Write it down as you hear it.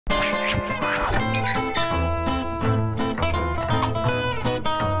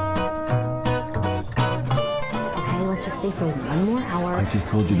stay for one more hour. I just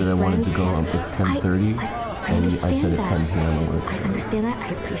told you that I wanted to go. It's 10:30. And I said at 10 p.m. I understand that. I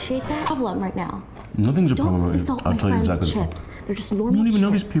appreciate that. Problem right now. Nothing's a problem Don't right now. insult I'll my tell you friends' exactly. chips. They're just normal You don't even chips.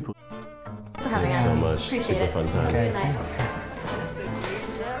 know these people. For having Thanks us. so much. Appreciate Super it. fun time. Good night.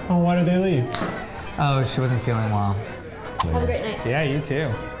 Oh, why did they leave? Oh, she wasn't feeling well. Have a great night. Yeah, you too.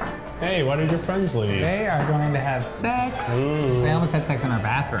 Hey, why did your friends leave? They are going to have sex. Ooh. They almost had sex in our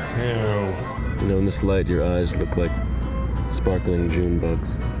bathroom. Ew. You know, in this light, your eyes look like sparkling June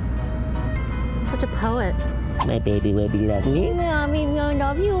bugs. Such a poet. My baby will be lovely. Yeah, baby, I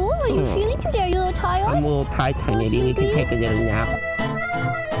love you. Are you feeling today? Are you a little tired? I'm a little tired, maybe we can take a little nap.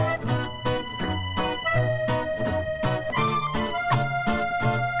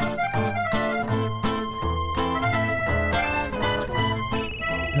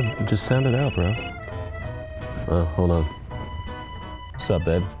 Just sound it out, bro. Oh, hold on. What's up,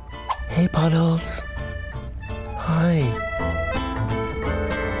 babe? Hey, Puddles. Hi.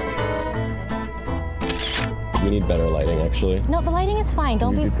 We need better lighting, actually. No, the lighting is fine.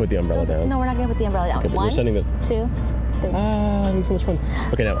 Don't You put the umbrella down. No, we're not gonna put the umbrella down. Okay, but One, we're sending the... 2, 3. Ah, having so much fun.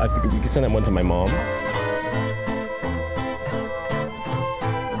 Okay, now, I think you can send that one to my mom.